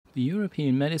The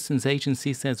European Medicines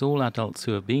Agency says all adults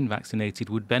who have been vaccinated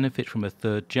would benefit from a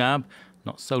third jab,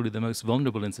 not solely the most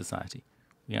vulnerable in society.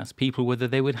 We asked people whether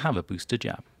they would have a booster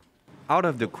jab. Out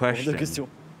of the question.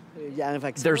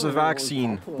 There's a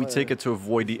vaccine. We take it to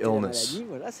avoid the illness.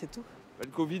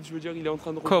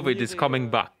 Covid is coming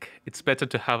back. It's better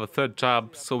to have a third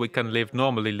jab so we can live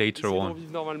normally later on.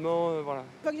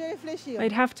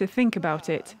 I'd have to think about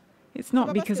it. It's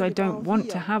not because I don't want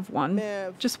to have one,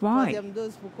 just why?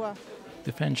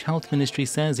 The French Health Ministry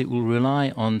says it will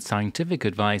rely on scientific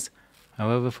advice.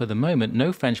 However, for the moment,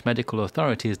 no French medical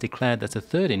authority has declared that a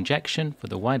third injection for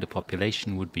the wider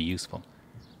population would be useful.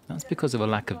 That's because of a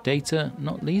lack of data,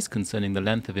 not least concerning the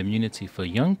length of immunity for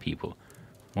young people.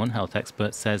 One health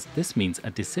expert says this means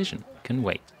a decision can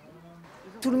wait.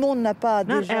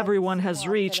 Not everyone has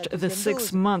reached the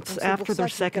 6 months after their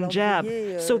second jab,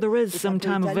 so there is some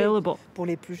time available.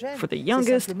 For the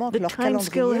youngest, the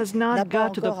timescale has not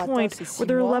got to the point where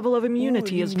their level of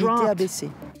immunity has dropped.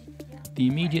 The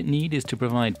immediate need is to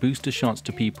provide booster shots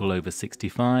to people over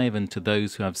 65 and to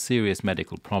those who have serious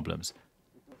medical problems.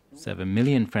 7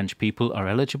 million French people are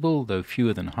eligible, though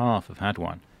fewer than half have had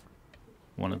one.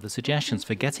 One of the suggestions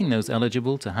for getting those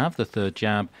eligible to have the third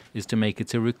jab is to make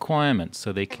it a requirement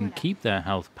so they can keep their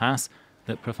health pass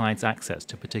that provides access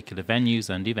to particular venues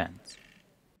and events.